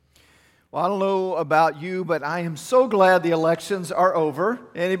Well, I don't know about you, but I am so glad the elections are over.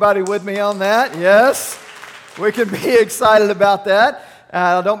 Anybody with me on that? Yes? We can be excited about that.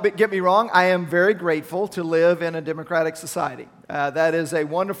 Get me wrong, I am very grateful to live in a democratic society. That is a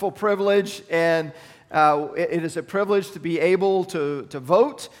wonderful privilege, and it is a privilege to be able to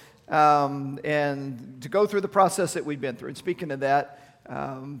vote and to go through the process that we've been through. And speaking of that,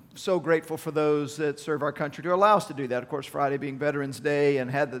 so grateful for those that serve our country to allow us to do that. Of course, Friday being Veterans Day,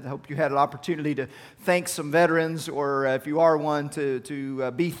 and hope you had an opportunity to thank some veterans, or if you are one,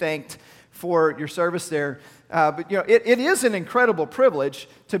 to be thanked for your service there. But it is an incredible privilege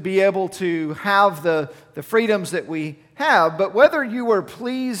to be able to have the freedoms that we have. But whether you were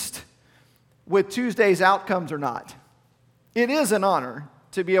pleased with Tuesday's outcomes or not, it is an honor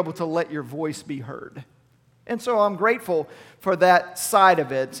to be able to let your voice be heard. And so I'm grateful for that side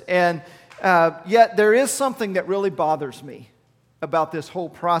of it. And yet there is something that really bothers me about this whole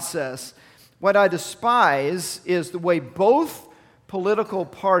process. What I despise is the way both political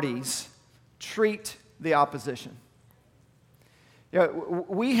parties treat the opposition.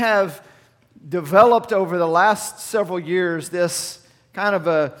 We have developed over the last several years this kind of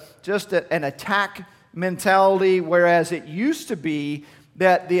an attack mentality, whereas it used to be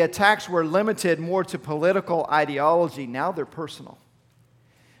that the attacks were limited more to political ideology. Now they're personal.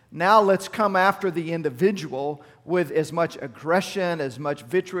 Now let's come after the individual with as much aggression, as much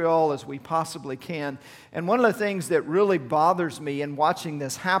vitriol as we possibly can. And one of the things that really bothers me in watching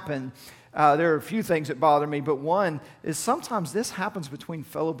this happen, there are a few things that bother me, but one is sometimes this happens between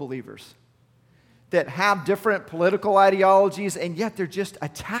fellow believers that have different political ideologies, and yet they're just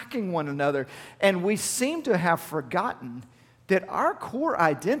attacking one another. And we seem to have forgotten that our core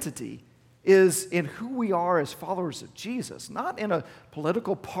identity is in who we are as followers of Jesus, not in a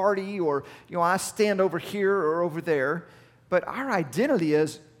political party or, I stand over here or over there, but our identity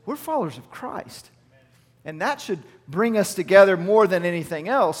is we're followers of Christ. And that should bring us together more than anything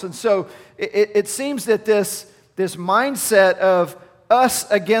else. And so it seems that this mindset of us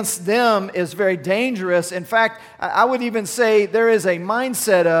against them is very dangerous. In fact, I would even say there is a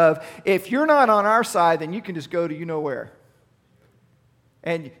mindset of, if you're not on our side, then you can just go to you-know-where.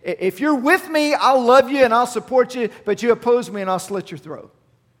 And if you're with me, I'll love you and I'll support you, but you oppose me and I'll slit your throat.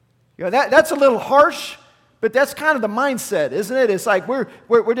 That's a little harsh, but that's kind of the mindset, isn't it? It's like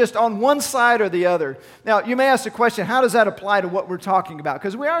we're just on one side or the other. Now, you may ask the question, how does that apply to what we're talking about?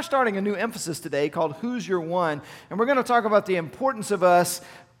 Because we are starting a new emphasis today called Who's Your One? And we're going to talk about the importance of us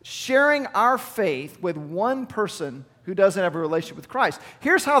sharing our faith with one person who doesn't have a relationship with Christ.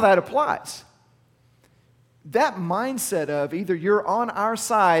 Here's how that applies. That mindset of either you're on our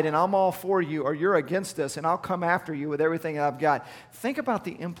side and I'm all for you, or you're against us and I'll come after you with everything I've got. Think about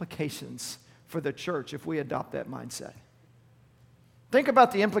the implications for the church if we adopt that mindset. Think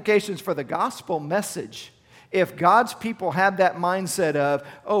about the implications for the gospel message if God's people had that mindset of,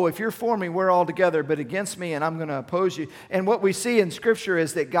 if you're for me, we're all together, but against me and I'm going to oppose you. And what we see in Scripture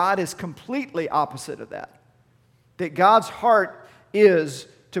is that God is completely opposite of that. That God's heart is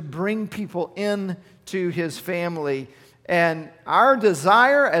to bring people in to His family. And our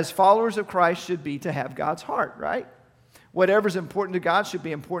desire as followers of Christ should be to have God's heart, right? Whatever's important to God should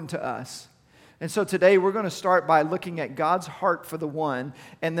be important to us. And so today we're going to start by looking at God's heart for the one,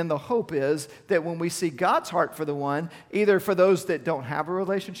 and then the hope is that when we see God's heart for the one, either for those that don't have a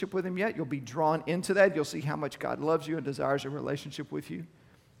relationship with Him yet, you'll be drawn into that. You'll see how much God loves you and desires a relationship with you.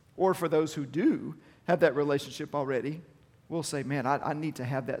 Or for those who do have that relationship already, we'll say, man, I need to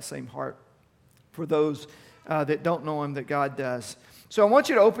have that same heart for those that don't know Him that God does. So I want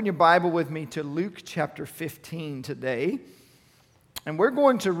you to open your Bible with me to Luke chapter 15 today. And we're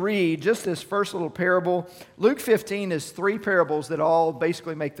going to read just this first little parable. Luke 15 is 3 parables that all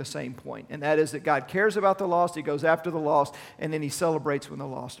basically make the same point. And that is that God cares about the lost, He goes after the lost, and then He celebrates when the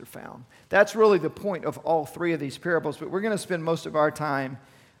lost are found. That's really the point of all 3 of these parables. But we're going to spend most of our time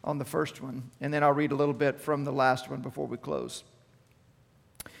on the first one. And then I'll read a little bit from the last one before we close.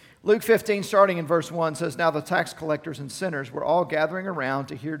 Luke 15, starting in verse 1, says, "Now the tax collectors and sinners were all gathering around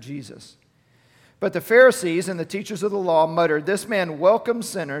to hear Jesus. But the Pharisees and the teachers of the law muttered, 'This man welcomes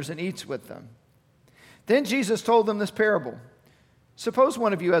sinners and eats with them.' Then Jesus told them this parable. 'Suppose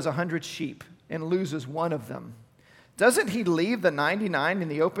one of you has 100 sheep and loses one of them. Doesn't he leave the 99 in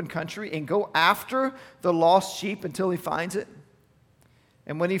the open country and go after the lost sheep until he finds it?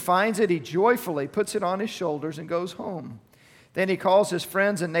 And when he finds it, he joyfully puts it on his shoulders and goes home. Then he calls his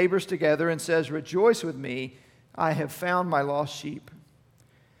friends and neighbors together and says, "Rejoice with me, I have found my lost sheep."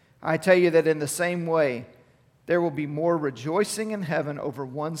 I tell you that in the same way, there will be more rejoicing in heaven over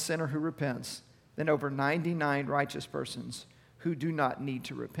one sinner who repents than over 99 righteous persons who do not need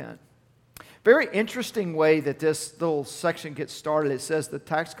to repent." Very interesting way that this little section gets started. It says the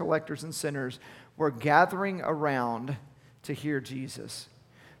tax collectors and sinners were gathering around to hear Jesus.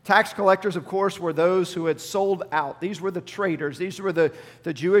 Tax collectors, of course, were those who had sold out. These were the traders. These were the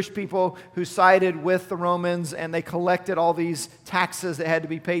Jewish people who sided with the Romans, and they collected all these taxes that had to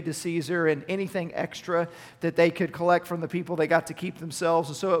be paid to Caesar, and anything extra that they could collect from the people they got to keep themselves.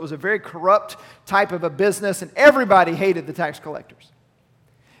 And so it was a very corrupt type of a business, and everybody hated the tax collectors.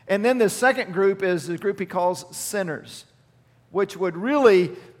 And then the second group is the group he calls sinners, which would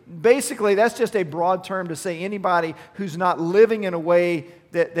really, basically, that's just a broad term to say anybody who's not living in a way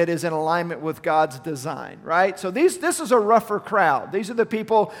that is in alignment with God's design, right? So this is a rougher crowd. These are the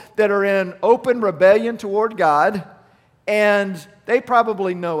people that are in open rebellion toward God, and they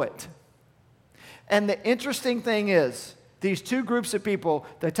probably know it. And the interesting thing is, these two groups of people,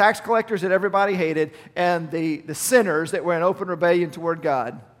 the tax collectors that everybody hated, and the sinners that were in open rebellion toward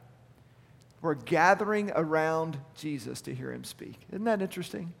God, were gathering around Jesus to hear him speak. Isn't that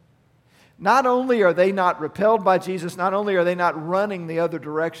interesting? Not only are they not repelled by Jesus, not only are they not running the other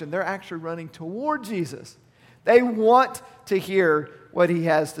direction, they're actually running toward Jesus. They want to hear what he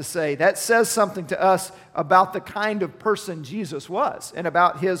has to say. That says something to us about the kind of person Jesus was and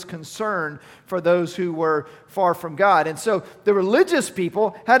about his concern for those who were far from God. And so the religious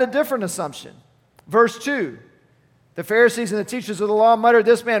people had a different assumption. Verse 2, the Pharisees and the teachers of the law muttered,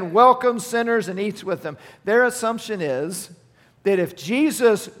 "This man welcomes sinners and eats with them." Their assumption is that if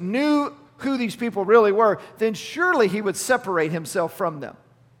Jesus knew who these people really were, then surely he would separate himself from them.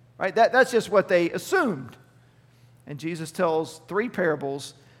 Right? That's just what they assumed. And Jesus tells three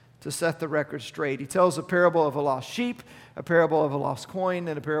parables to set the record straight. He tells a parable of a lost sheep, a parable of a lost coin,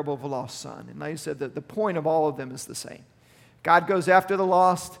 and a parable of a lost son. And like I said, the point of all of them is the same. God goes after the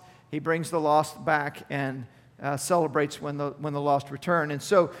lost. He brings the lost back and celebrates when the lost return. And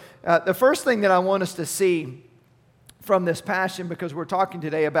so the first thing that I want us to see from this passion, because we're talking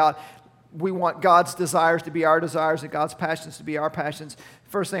today about we want God's desires to be our desires and God's passions to be our passions.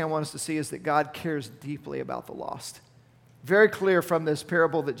 First thing I want us to see is that God cares deeply about the lost. Very clear from this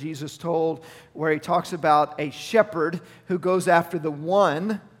parable that Jesus told, where he talks about a shepherd who goes after the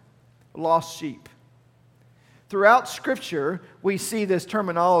one lost sheep. Throughout Scripture, we see this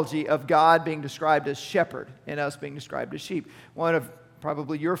terminology of God being described as shepherd and us being described as sheep. One of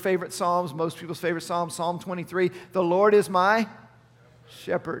probably your favorite Psalms, most people's favorite Psalm, Psalm 23, "The Lord is my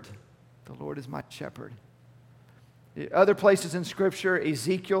shepherd." The Lord is my shepherd. Other places in Scripture,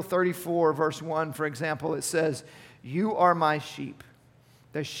 Ezekiel 34, verse 1, for example, it says, "You are my sheep,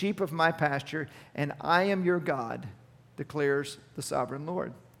 the sheep of my pasture, and I am your God, declares the sovereign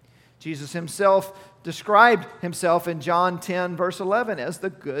Lord." Jesus himself described himself in John 10, verse 11, as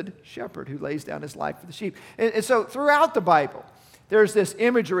the good shepherd who lays down his life for the sheep. And so throughout the Bible, there's this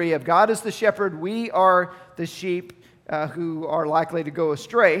imagery of God as the shepherd, we are the sheep who are likely to go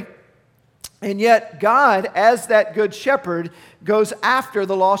astray. And yet God, as that good shepherd, goes after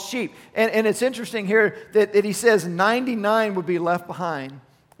the lost sheep. And it's interesting here that he says 99 would be left behind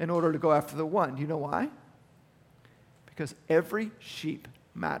in order to go after the one. Do you know why? Because every sheep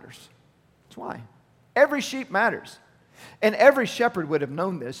matters. That's why. Every sheep matters. And every shepherd would have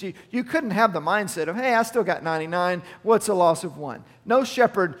known this. You couldn't have the mindset of, hey, I still got 99. What's the loss of one? No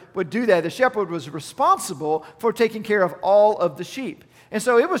shepherd would do that. The shepherd was responsible for taking care of all of the sheep. And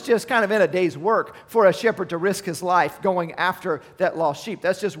so it was just kind of in a day's work for a shepherd to risk his life going after that lost sheep.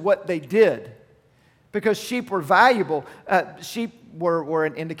 That's just what they did. Because sheep were valuable. Sheep were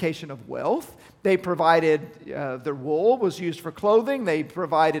an indication of wealth. They provided, their wool was used for clothing. They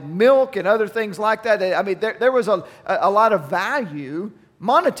provided milk and other things like that. There was a lot of value,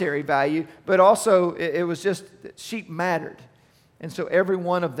 monetary value, but also it was just sheep mattered. And so every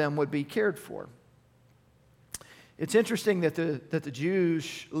one of them would be cared for. It's interesting that the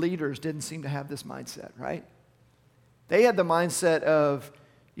Jewish leaders didn't seem to have this mindset, right? They had the mindset of,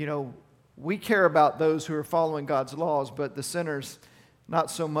 we care about those who are following God's laws, but the sinners,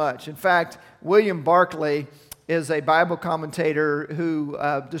 not so much. In fact, William Barclay is a Bible commentator who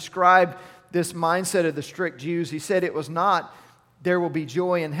described this mindset of the strict Jews. He said it was not, there will be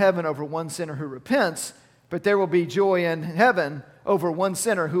joy in heaven over one sinner who repents, but there will be joy in heaven over one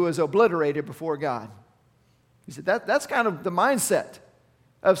sinner who is obliterated before God. He said that's kind of the mindset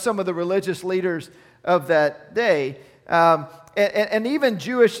of some of the religious leaders of that day. And even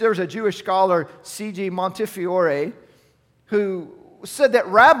there was a Jewish scholar, C.G. Montefiore, who said that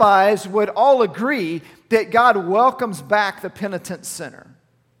rabbis would all agree that God welcomes back the penitent sinner.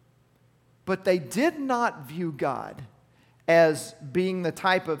 But they did not view God as being the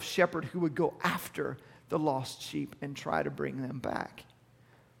type of shepherd who would go after the lost sheep and try to bring them back.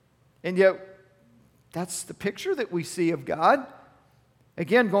 And yet, That's the picture that we see of God.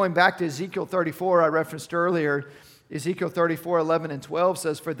 Again, going back to Ezekiel 34, I referenced earlier, Ezekiel 34, 11 and 12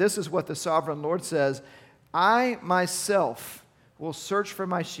 says, "For this is what the sovereign Lord says, I myself will search for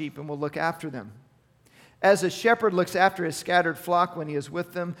my sheep and will look after them. As a shepherd looks after his scattered flock when he is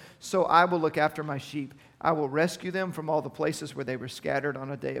with them, so I will look after my sheep. I will rescue them from all the places where they were scattered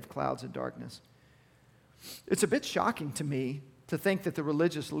on a day of clouds and darkness." It's a bit shocking to me to think that the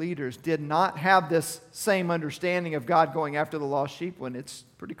religious leaders did not have this same understanding of God going after the lost sheep when it's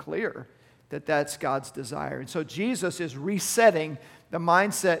pretty clear that that's God's desire. And so Jesus is resetting the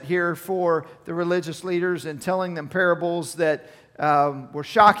mindset here for the religious leaders and telling them parables that were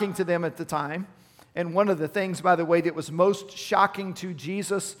shocking to them at the time. And one of the things, by the way, that was most shocking to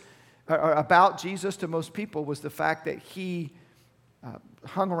Jesus, or about Jesus to most people, was the fact that he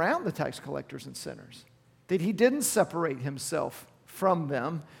hung around the tax collectors and sinners. That he didn't separate himself from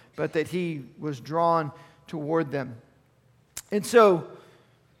them, but that he was drawn toward them. And so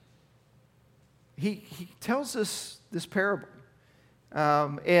he tells us this parable.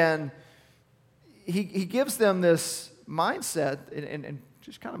 And he gives them this mindset and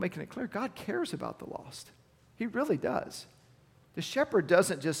just kind of making it clear, God cares about the lost. He really does. The shepherd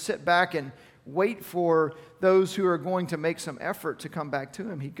doesn't just sit back and wait for those who are going to make some effort to come back to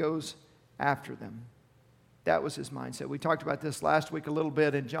him. He goes after them. That was his mindset. We talked about this last week a little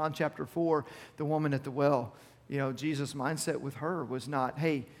bit in John chapter 4, the woman at the well. You know, Jesus' mindset with her was not,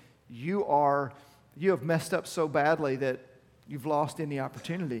 hey, you have messed up so badly that you've lost any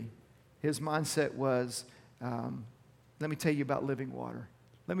opportunity. His mindset was, let me tell you about living water.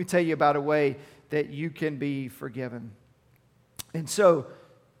 Let me tell you about a way that you can be forgiven. And so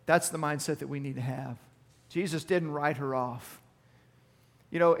that's the mindset that we need to have. Jesus didn't write her off.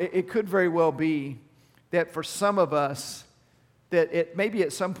 You know, it could very well be that for some of us, that it maybe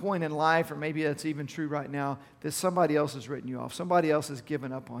at some point in life, or maybe it's even true right now, that somebody else has written you off. Somebody else has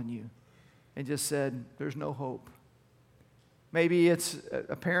given up on you and just said, there's no hope. Maybe it's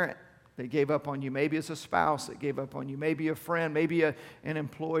a parent that gave up on you. Maybe it's a spouse that gave up on you. Maybe a friend, maybe an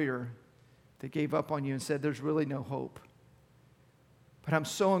employer that gave up on you and said, there's really no hope. But I'm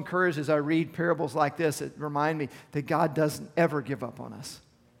so encouraged as I read parables like this that remind me that God doesn't ever give up on us.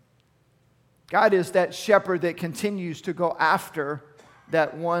 God is that shepherd that continues to go after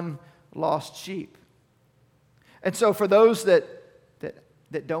that one lost sheep. And so for those that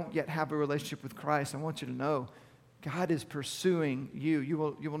don't yet have a relationship with Christ, I want you to know God is pursuing you. You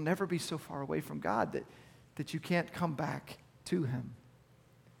will never be so far away from God that you can't come back to him.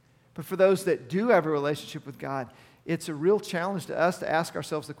 But for those that do have a relationship with God, it's a real challenge to us to ask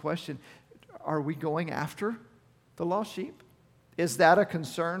ourselves the question, are we going after the lost sheep? Is that a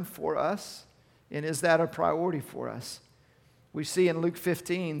concern for us? And is that a priority for us? We see in Luke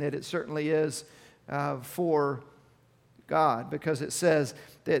 15 that it certainly is for God, because it says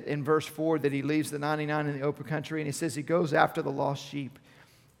that in verse 4 that he leaves the 99 in the open country, and he says he goes after the lost sheep.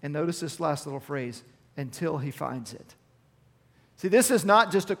 And notice this last little phrase, until he finds it. See, this is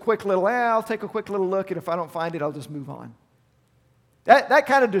not just a quick little, I'll take a quick little look, and if I don't find it, I'll just move on. That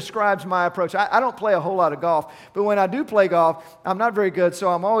kind of describes my approach. I don't play a whole lot of golf, but when I do play golf, I'm not very good,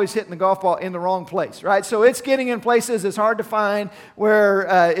 so I'm always hitting the golf ball in the wrong place, right? So it's getting in places it's hard to find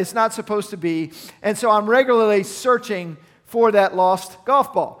where it's not supposed to be, and so I'm regularly searching for that lost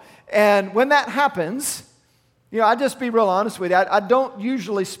golf ball. And when that happens, you know, I'll just be real honest with you, I don't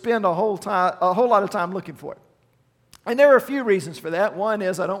usually spend a whole lot of time looking for it. And there are a few reasons for that. One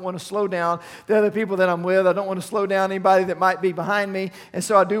is I don't want to slow down the other people that I'm with. I don't want to slow down anybody that might be behind me. And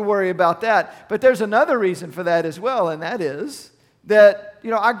so I do worry about that. But there's another reason for that as well, and that is that, you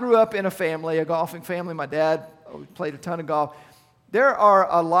know, I grew up in a golfing family. My dad played a ton of golf. There are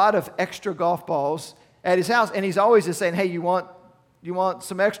a lot of extra golf balls at his house, and he's always just saying, hey, you want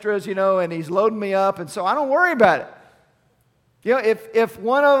some extras, you know, and he's loading me up, and so I don't worry about it. You know, if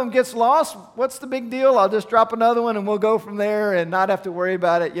one of them gets lost, what's the big deal? I'll just drop another one and we'll go from there and not have to worry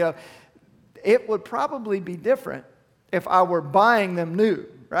about it. You know, it would probably be different if I were buying them new,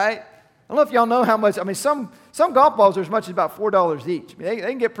 right? I don't know if y'all know how much. I mean, some golf balls are as much as about $4 each. I mean, they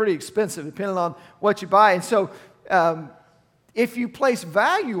can get pretty expensive depending on what you buy. And so if you place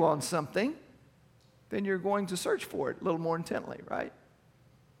value on something, then you're going to search for it a little more intently, right?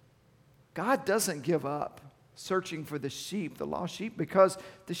 God doesn't give up searching for the sheep, the lost sheep, because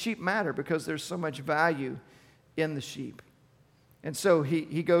the sheep matter, because there's so much value in the sheep. And so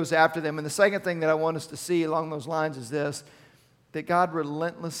he goes after them. And the second thing that I want us to see along those lines is this, that God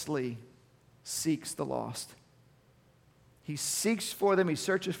relentlessly seeks the lost. He seeks for them, he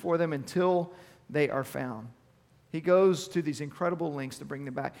searches for them until they are found. He goes to these incredible lengths to bring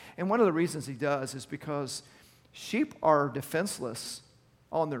them back. And one of the reasons he does is because sheep are defenseless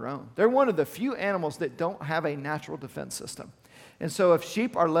on their own. They're one of the few animals that don't have a natural defense system. And so if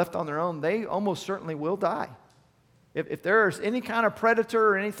sheep are left on their own, they almost certainly will die. If there's any kind of predator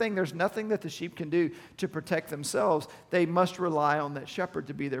or anything, there's nothing that the sheep can do to protect themselves. They must rely on that shepherd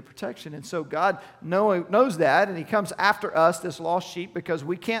to be their protection. And so God knows that, and he comes after us, this lost sheep, because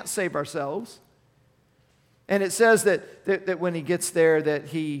we can't save ourselves. And it says that when he gets there, that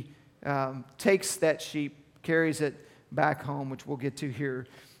he takes that sheep, carries it back home, which we'll get to here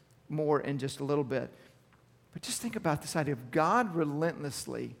more in just a little bit. But just think about this idea of God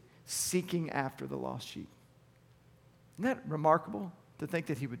relentlessly seeking after the lost sheep. Isn't that remarkable to think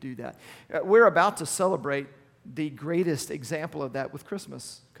that he would do that? We're about to celebrate the greatest example of that with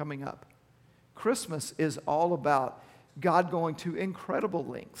Christmas coming up. Christmas is all about God going to incredible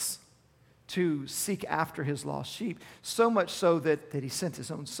lengths to seek after his lost sheep, so much so that he sent his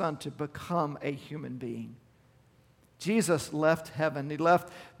own son to become a human being. Jesus left heaven. He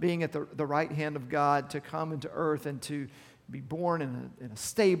left being at the right hand of God to come into earth and to be born in a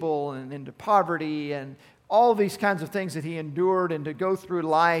stable and into poverty and all these kinds of things that he endured, and to go through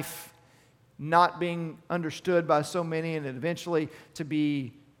life not being understood by so many, and eventually to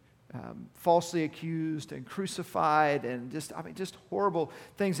be falsely accused and crucified, and just horrible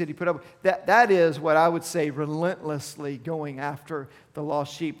things that he put up with. That is what I would say relentlessly going after the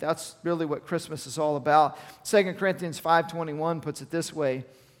lost sheep. That's really what Christmas is all about. 2 Corinthians 5:21 puts it this way.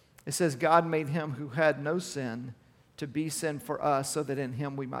 It says, God made him who had no sin to be sin for us, so that in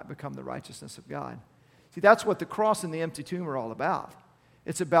him we might become the righteousness of God. See, that's what the cross and the empty tomb are all about.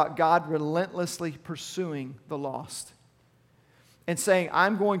 It's about God relentlessly pursuing the lost and saying,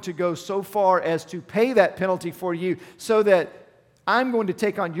 I'm going to go so far as to pay that penalty for you, so that I'm going to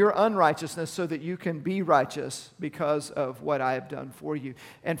take on your unrighteousness so that you can be righteous because of what I have done for you.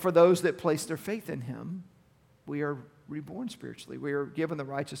 And for those that place their faith in him, we are reborn spiritually. We are given the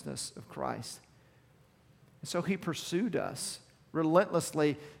righteousness of Christ. And so he pursued us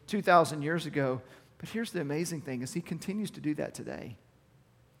relentlessly 2,000 years ago. But here's the amazing thing, is he continues to do that today.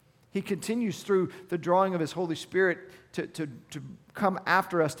 He continues through the drawing of his Holy Spirit to come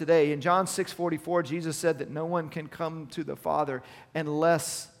after us today. In John 6:44, Jesus said that no one can come to the Father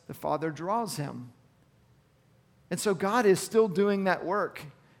unless the Father draws him. And so God is still doing that work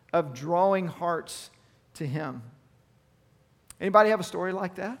of drawing hearts to him. Anybody have a story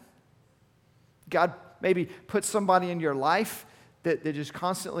like that? God maybe put somebody in your life that just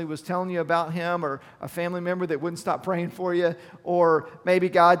constantly was telling you about him, or a family member that wouldn't stop praying for you, or maybe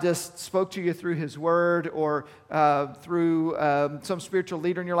God just spoke to you through his word, or through some spiritual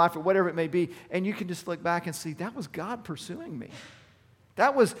leader in your life, or whatever it may be, and you can just look back and see, that was God pursuing me.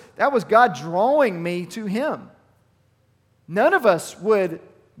 That was God drawing me to him. None of us would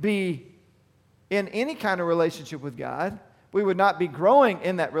be in any kind of relationship with God. We would not be growing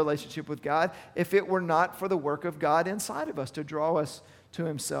in that relationship with God if it were not for the work of God inside of us to draw us to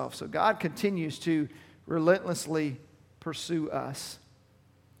himself. So God continues to relentlessly pursue us.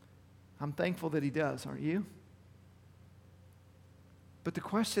 I'm thankful that he does, aren't you? But the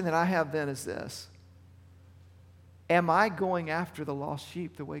question that I have then is this: am I going after the lost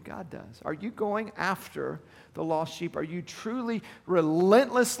sheep the way God does? Are you going after the lost sheep? Are you truly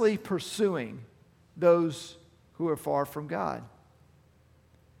relentlessly pursuing those who are far from God?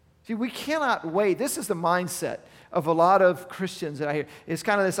 See, we cannot wait. This is the mindset of a lot of Christians that I hear. It's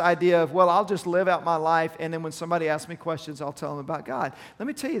kind of this idea of, well, I'll just live out my life, and then when somebody asks me questions, I'll tell them about God. Let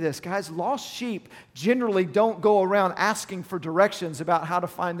me tell you this, guys. Lost sheep generally don't go around asking for directions about how to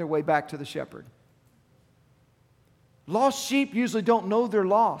find their way back to the shepherd. Lost sheep usually don't know they're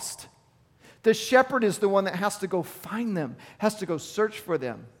lost. The shepherd is the one that has to go find them, has to go search for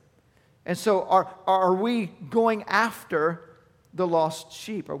them. And so are we going after the lost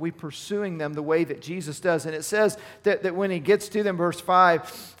sheep? Are we pursuing them the way that Jesus does? And it says that when he gets to them, verse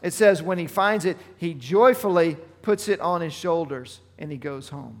 5, it says when he finds it, he joyfully puts it on his shoulders and he goes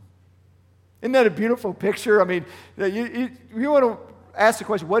home. Isn't that a beautiful picture? I mean, you want to ask the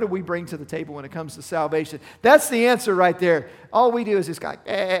question, what do we bring to the table when it comes to salvation? That's the answer right there. All we do is just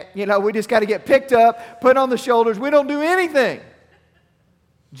we just got to get picked up, put on the shoulders. We don't do anything.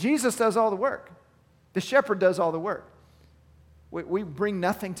 Jesus does all the work. The shepherd does all the work. We bring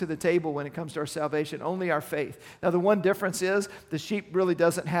nothing to the table when it comes to our salvation, only our faith. Now, the one difference is the sheep really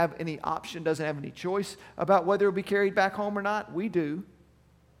doesn't have any option, doesn't have any choice about whether it will be carried back home or not. We do.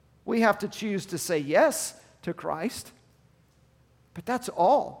 We have to choose to say yes to Christ. But that's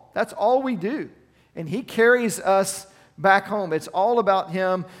all. That's all we do. And he carries us back home. It's all about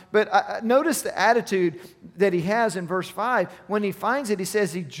him. But notice the attitude that he has in verse 5. When he finds it, he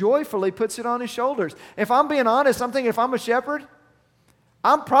says he joyfully puts it on his shoulders. If I'm being honest, I'm thinking if I'm a shepherd,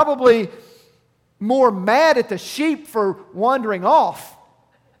 I'm probably more mad at the sheep for wandering off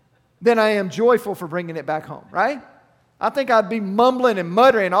than I am joyful for bringing it back home, right? I think I'd be mumbling and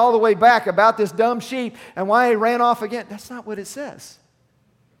muttering all the way back about this dumb sheep and why he ran off again. That's not what it says.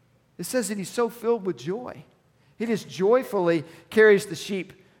 It says that he's so filled with joy. He just joyfully carries the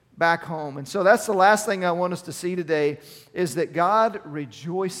sheep back home. And so that's the last thing I want us to see today, is that God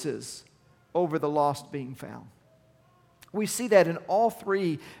rejoices over the lost being found. We see that in all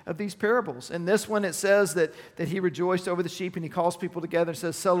three of these parables. In this one, it says that he rejoiced over the sheep, and he calls people together and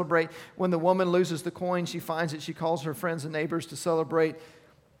says, celebrate. When the woman loses the coin, she finds it. She calls her friends and neighbors to celebrate.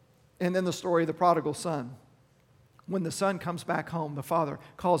 And then the story of the prodigal son. When the son comes back home, the father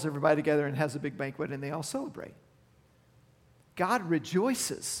calls everybody together and has a big banquet, and they all celebrate. God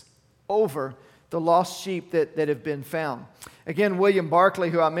rejoices over the lost sheep that have been found. Again, William Barclay,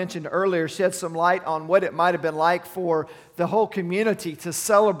 who I mentioned earlier, shed some light on what it might have been like for the whole community to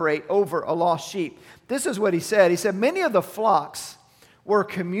celebrate over a lost sheep. This is what he said. He said, many of the flocks were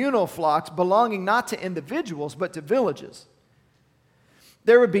communal flocks belonging not to individuals, but to villages.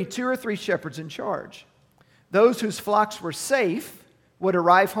 There would be 2 or 3 shepherds in charge. Those whose flocks were safe would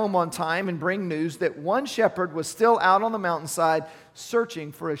arrive home on time and bring news that one shepherd was still out on the mountainside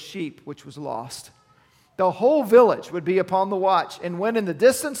searching for a sheep which was lost. The whole village would be upon the watch, and when in the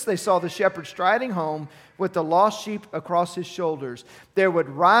distance they saw the shepherd striding home with the lost sheep across his shoulders, there would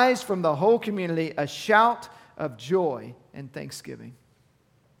rise from the whole community a shout of joy and thanksgiving.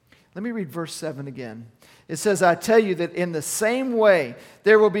 Let me read verse 7 again. It says, I tell you that in the same way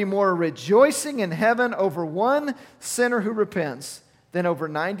there will be more rejoicing in heaven over one sinner who repents than over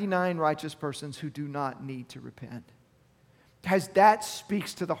 99 righteous persons who do not need to repent. Guys, that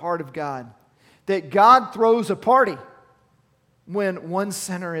speaks to the heart of God. That God throws a party when one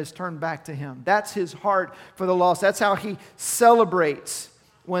sinner is turned back to Him. That's His heart for the lost. That's how He celebrates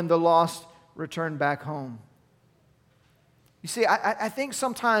when the lost return back home. You see, I think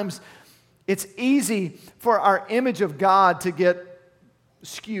sometimes it's easy for our image of God to get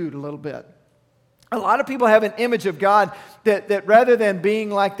skewed a little bit. A lot of people have an image of God that rather than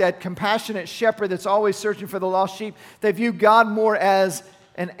being like that compassionate shepherd that's always searching for the lost sheep, they view God more as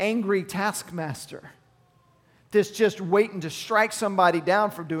an angry taskmaster that's just waiting to strike somebody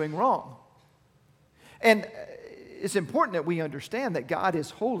down for doing wrong. And it's important that we understand that God is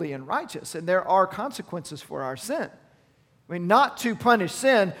holy and righteous, and there are consequences for our sin. I mean, not to punish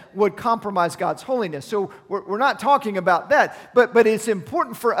sin would compromise God's holiness. So we're not talking about that. But it's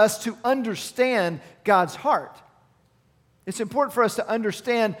important for us to understand God's heart. It's important for us to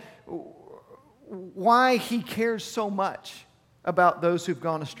understand why He cares so much about those who've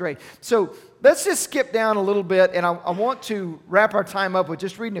gone astray. So let's just skip down a little bit, and I want to wrap our time up with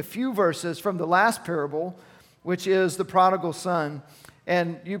just reading a few verses from the last parable, which is the prodigal son.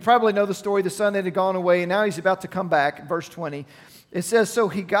 And you probably know the story, the son that had gone away, and now he's about to come back. Verse 20, it says, so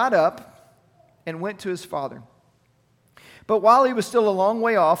he got up and went to his father. But while he was still a long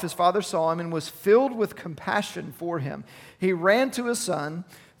way off, his father saw him and was filled with compassion for him. He ran to his son,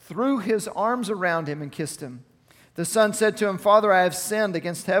 threw his arms around him, and kissed him. The son said to him, Father, I have sinned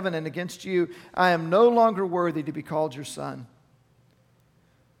against heaven and against you. I am no longer worthy to be called your son.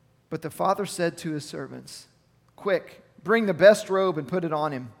 But the father said to his servants, quick, bring the best robe and put it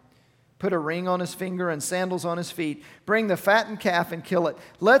on him. Put a ring on his finger and sandals on his feet. Bring the fattened calf and kill it.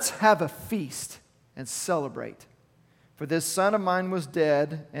 Let's have a feast and celebrate. For this son of mine was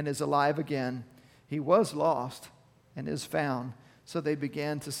dead and is alive again. He was lost and is found. So they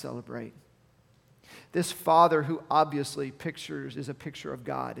began to celebrate. This father, who obviously is a picture of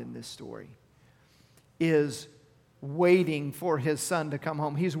God in this story, is waiting for his son to come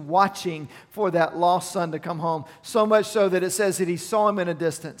home. He's watching for that lost son to come home, so much so that it says that he saw him in a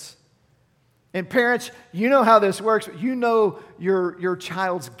distance. And parents, you know how this works. You know your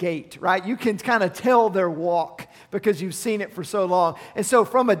child's gait, right? You can kind of tell their walk because you've seen it for so long. And so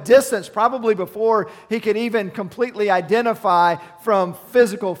from a distance, probably before he could even completely identify from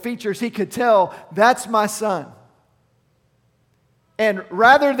physical features, he could tell, that's my son. And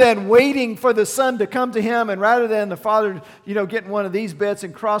rather than waiting for the son to come to him, and rather than the father, getting one of these bits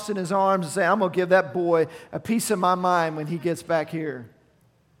and crossing his arms and saying, I'm going to give that boy a piece of my mind when he gets back here.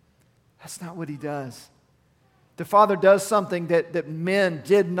 That's not what he does. The father does something that men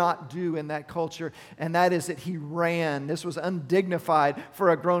did not do in that culture, and that is that he ran. This was undignified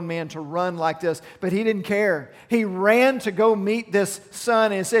for a grown man to run like this, but he didn't care. He ran to go meet this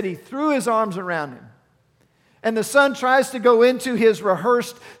son, and said he threw his arms around him. And the son tries to go into his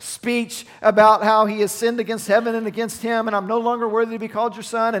rehearsed speech about how he has sinned against heaven and against him, and I'm no longer worthy to be called your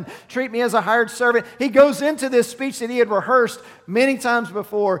son, and treat me as a hired servant. He goes into this speech that he had rehearsed many times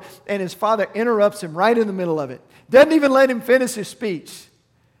before, and his father interrupts him right in the middle of it. Doesn't even let him finish his speech,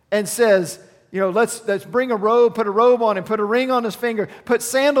 and says, let's bring a robe, put a robe on him, put a ring on his finger, put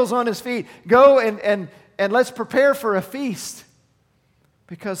sandals on his feet, go and let's prepare for a feast.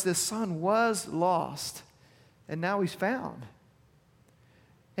 Because this son was lost, and now he's found.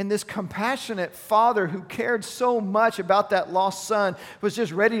 And this compassionate father who cared so much about that lost son was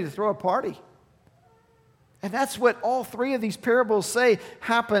just ready to throw a party. And that's what all three of these parables say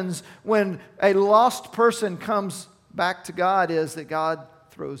happens when a lost person comes back to God, is that God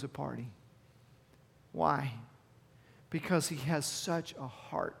throws a party. Why? Because he has such a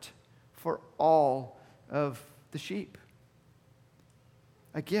heart for all of the sheep.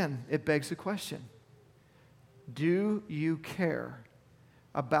 Again, it begs the question, do you care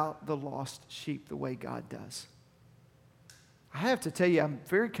about the lost sheep the way God does? I have to tell you, I'm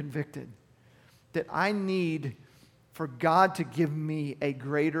very convicted that I need for God to give me a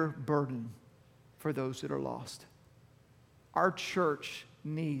greater burden for those that are lost. Our church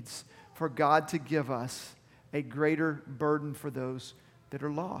needs for God to give us a greater burden for those that are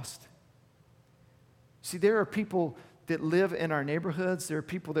lost. See, there are people that live in our neighborhoods. There are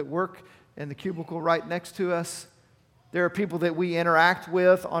people that work in the cubicle right next to us. There are people that we interact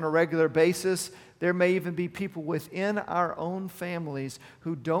with on a regular basis. There may even be people within our own families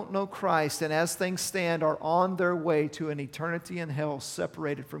who don't know Christ, and as things stand are on their way to an eternity in hell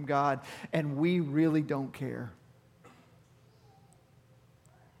separated from God, and we really don't care.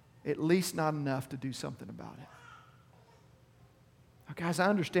 At least not enough to do something about it. Now, guys, I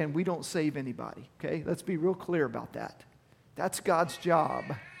understand we don't save anybody, okay? Let's be real clear about that. That's God's job.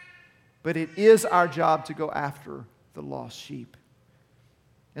 But it is our job to go after the lost sheep.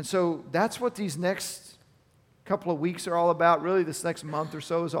 And so that's what these next couple of weeks are all about. Really, this next month or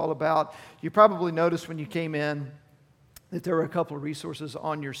so is all about. You probably noticed when you came in that there were a couple of resources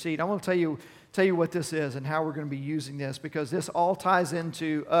on your seat. I want to tell you what this is and how we're going to be using this, because this all ties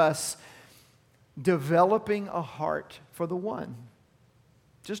into us developing a heart for the one.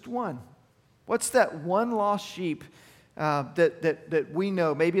 Just one. What's that one lost sheep that we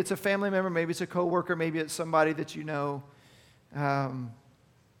know? Maybe it's a family member, maybe it's a coworker, maybe it's somebody that you know.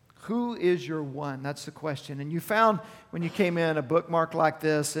 Who is your one? That's the question. And you found, when you came in, a bookmark like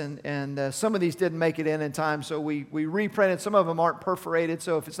this, and some of these didn't make it in time, so we reprinted. Some of them aren't perforated,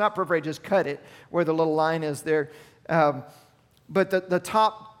 so if it's not perforated, just cut it where the little line is there. But the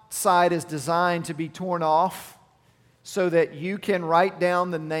top side is designed to be torn off so that you can write down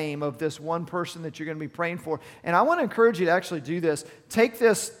the name of this one person that you're going to be praying for. And I want to encourage you to actually do this. Take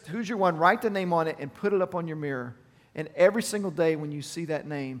this, who's your one, write the name on it, and put it up on your mirror. And every single day when you see that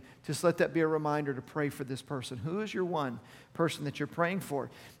name, just let that be a reminder to pray for this person. Who is your one person that you're praying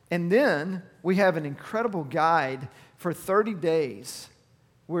for? And then we have an incredible guide for 30 days.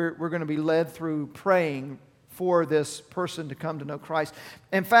 We're going to be led through praying for this person to come to know Christ.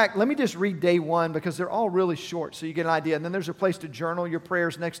 In fact, let me just read day one, because they're all really short, so you get an idea. And then there's a place to journal your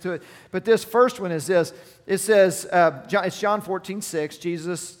prayers next to it. But this first one is this. It says, it's John 14:6.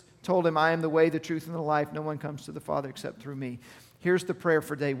 Jesus told him, I am the way, the truth, and the life. No one comes to the Father except through me. Here's the prayer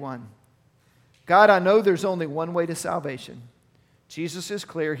for day one. God, I know there's only one way to salvation. Jesus is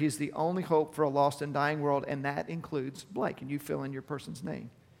clear. He's the only hope for a lost and dying world, and that includes blank. And you fill in your person's name.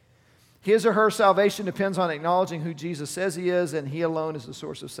 His or her salvation depends on acknowledging who Jesus says he is, and he alone is the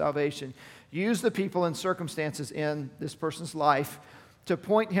source of salvation. Use the people and circumstances in this person's life to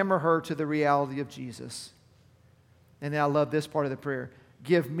point him or her to the reality of Jesus. And then I love this part of the prayer.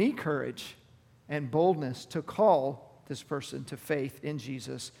 Give me courage and boldness to call this person to faith in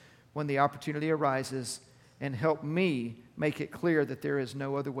Jesus when the opportunity arises, and help me make it clear that there is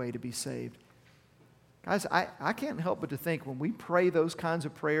no other way to be saved. Guys, I can't help but to think when we pray those kinds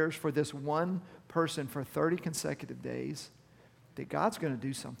of prayers for this one person for 30 consecutive days, that God's going to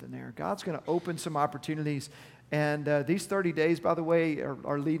do something there. God's going to open some opportunities. And these 30 days, by the way,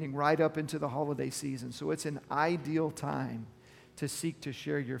 are leading right up into the holiday season. So it's an ideal time to seek to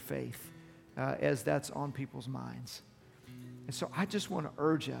share your faith as that's on people's minds. And so I just want to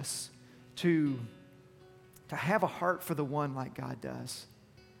urge us to have a heart for the one like God does.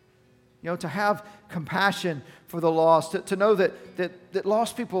 You know, to have compassion for the lost, to know that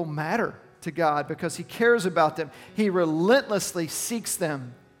lost people matter to God because he cares about them. He relentlessly seeks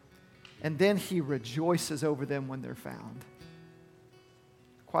them, and then he rejoices over them when they're found.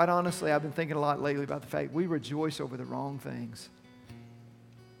 Quite honestly, I've been thinking a lot lately about the fact we rejoice over the wrong things.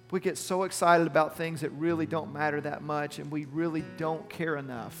 We get so excited about things that really don't matter that much, and we really don't care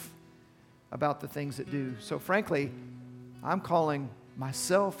enough about the things that do. So frankly, I'm calling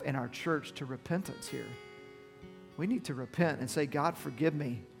myself and our church to repentance here. We need to repent and say, God, forgive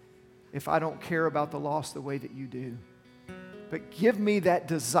me if I don't care about the lost the way that you do. But give me that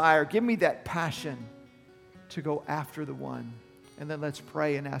desire, give me that passion to go after the one. And then let's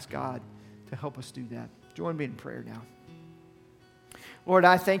pray and ask God to help us do that. Join me in prayer now. Lord,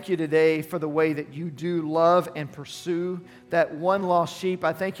 I thank you today for the way that you do love and pursue that one lost sheep.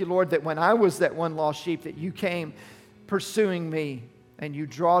 I thank you, Lord, that when I was that one lost sheep, that you came pursuing me and you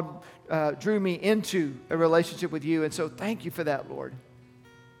drew me into a relationship with you. And so thank you for that, Lord.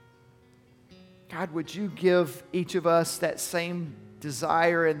 God, would you give each of us that same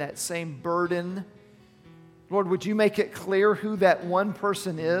desire and that same burden? Lord, would you make it clear who that one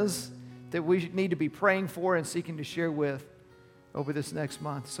person is that we need to be praying for and seeking to share with over this next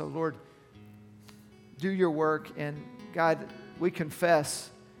month? So, Lord, do your work. And God, we confess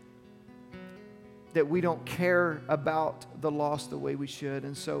that we don't care about the lost the way we should.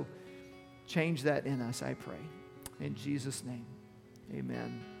 And so change that in us, I pray. In Jesus' name,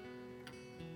 amen.